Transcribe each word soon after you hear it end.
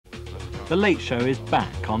The Late Show is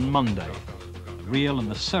back on Monday. The real and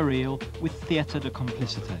the surreal with Theatre de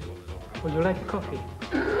Complicité. Would you like a coffee?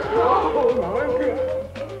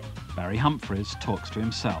 Barry Humphries talks to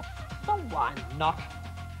himself. Oh, why not?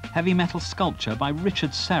 Heavy metal sculpture by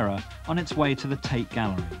Richard Serra on its way to the Tate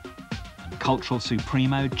Gallery. And cultural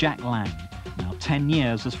supremo Jack Lang, now 10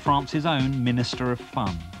 years as France's own Minister of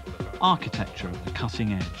Fun. Architecture at the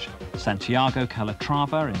cutting edge. Santiago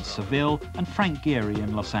Calatrava in Seville and Frank Gehry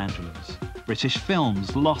in Los Angeles. British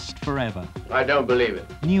films lost forever. I don't believe it.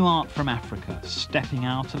 New art from Africa, stepping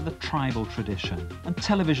out of the tribal tradition. And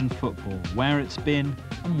television football, where it's been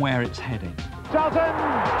and where it's heading. Shelton,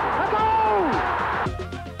 a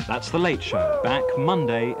goal! That's The Late Show, back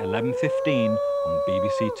Monday, 11:15 on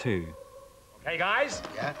BBC2. Hey guys,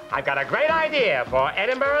 Yeah? I've got a great idea for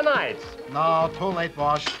Edinburgh Nights. No, too late,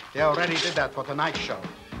 Wash. They already did that for tonight's show.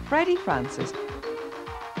 Freddie Francis,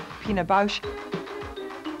 Pina Bausch,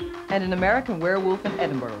 and an American werewolf in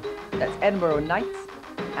Edinburgh. That's Edinburgh Nights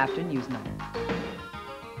after Newsnight.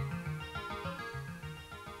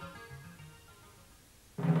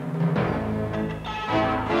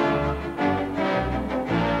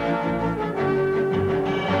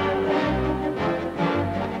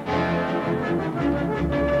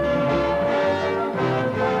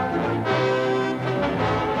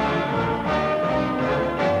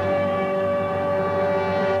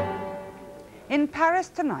 In Paris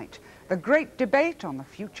tonight, the great debate on the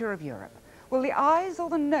future of Europe. Will the ayes or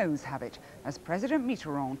the noes have it as President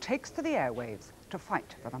Mitterrand takes to the airwaves to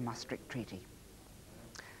fight for the Maastricht Treaty?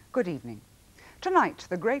 Good evening. Tonight,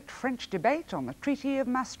 the great French debate on the Treaty of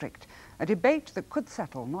Maastricht, a debate that could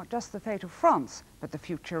settle not just the fate of France, but the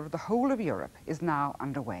future of the whole of Europe, is now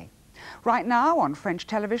underway. Right now, on French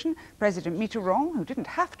television, President Mitterrand, who didn't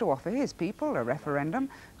have to offer his people a referendum,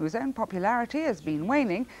 whose own popularity has been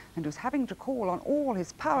waning, and who's having to call on all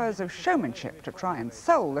his powers of showmanship to try and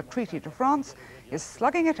sell the treaty to France, is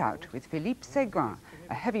slugging it out with Philippe Séguin,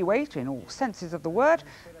 a heavyweight in all senses of the word,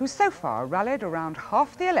 who so far rallied around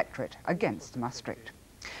half the electorate against Maastricht.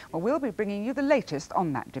 Well, we'll be bringing you the latest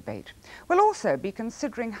on that debate. We'll also be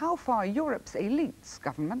considering how far Europe's elites,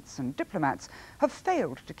 governments and diplomats have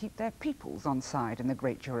failed to keep their peoples on side in the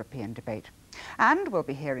great European debate. And we'll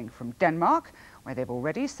be hearing from Denmark, where they've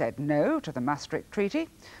already said no to the Maastricht Treaty,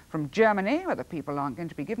 from Germany, where the people aren't going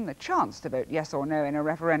to be given the chance to vote yes or no in a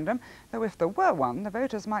referendum, though if there were one, the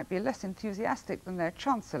voters might be less enthusiastic than their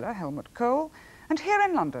Chancellor, Helmut Kohl. And here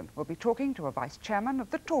in London, we'll be talking to a vice-chairman of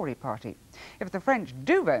the Tory party. If the French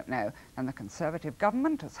do vote no, then the Conservative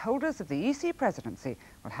government, as holders of the EC presidency,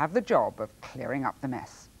 will have the job of clearing up the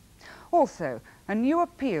mess. Also, a new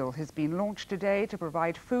appeal has been launched today to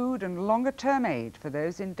provide food and longer-term aid for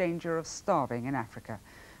those in danger of starving in Africa.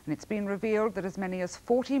 And it's been revealed that as many as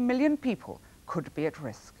 40 million people could be at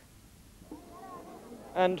risk.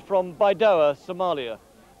 And from Baidoa, Somalia,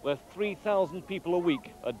 where 3,000 people a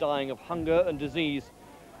week are dying of hunger and disease,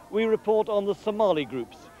 we report on the Somali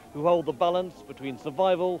groups who hold the balance between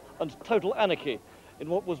survival and total anarchy in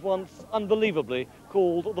what was once unbelievably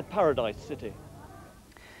called the Paradise City.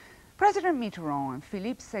 President Mitterrand and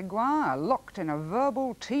Philippe Séguin are locked in a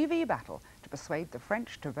verbal TV battle to persuade the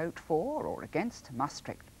French to vote for or against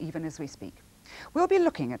Maastricht, even as we speak. We'll be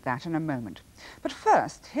looking at that in a moment. But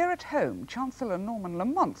first, here at home, Chancellor Norman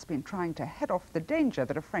Lamont's been trying to head off the danger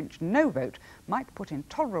that a French no vote might put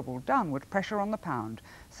intolerable downward pressure on the pound,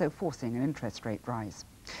 so forcing an interest rate rise.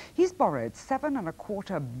 He's borrowed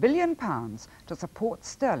 £7.25 billion to support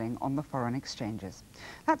sterling on the foreign exchanges.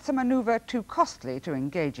 That's a manoeuvre too costly to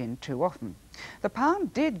engage in too often. The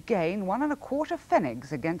pound did gain 1.25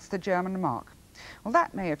 pfennigs against the German mark. Well,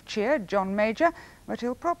 that may have cheered John Major, but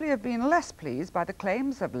he'll probably have been less pleased by the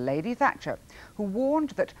claims of Lady Thatcher, who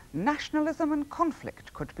warned that nationalism and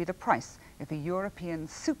conflict could be the price if a European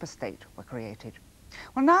superstate were created.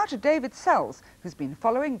 Well, now to David Sells, who's been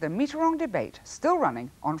following the Mitterrand debate, still running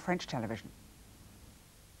on French television.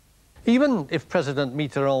 Even if President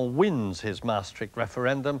Mitterrand wins his Maastricht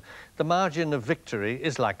referendum, the margin of victory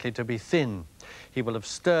is likely to be thin. He will have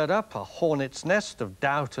stirred up a hornet's nest of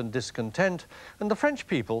doubt and discontent, and the French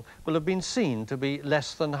people will have been seen to be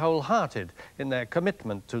less than wholehearted in their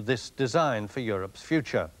commitment to this design for Europe's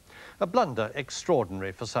future. A blunder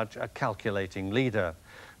extraordinary for such a calculating leader.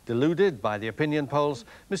 Deluded by the opinion polls,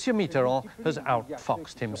 Monsieur Mitterrand has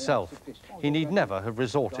outfoxed himself. He need never have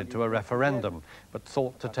resorted to a referendum, but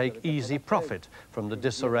thought to take easy profit from the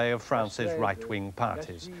disarray of France's right-wing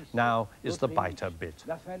parties. Now is the biter bit.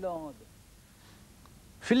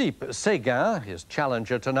 Philippe Séguin, his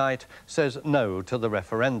challenger tonight, says no to the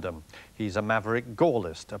referendum. He's a maverick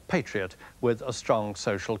Gaullist, a patriot with a strong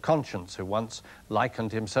social conscience who once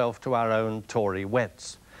likened himself to our own Tory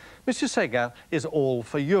wets. Monsieur Séguin is all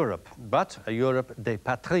for Europe, but a Europe des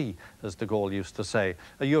patries, as de Gaulle used to say,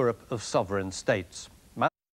 a Europe of sovereign states.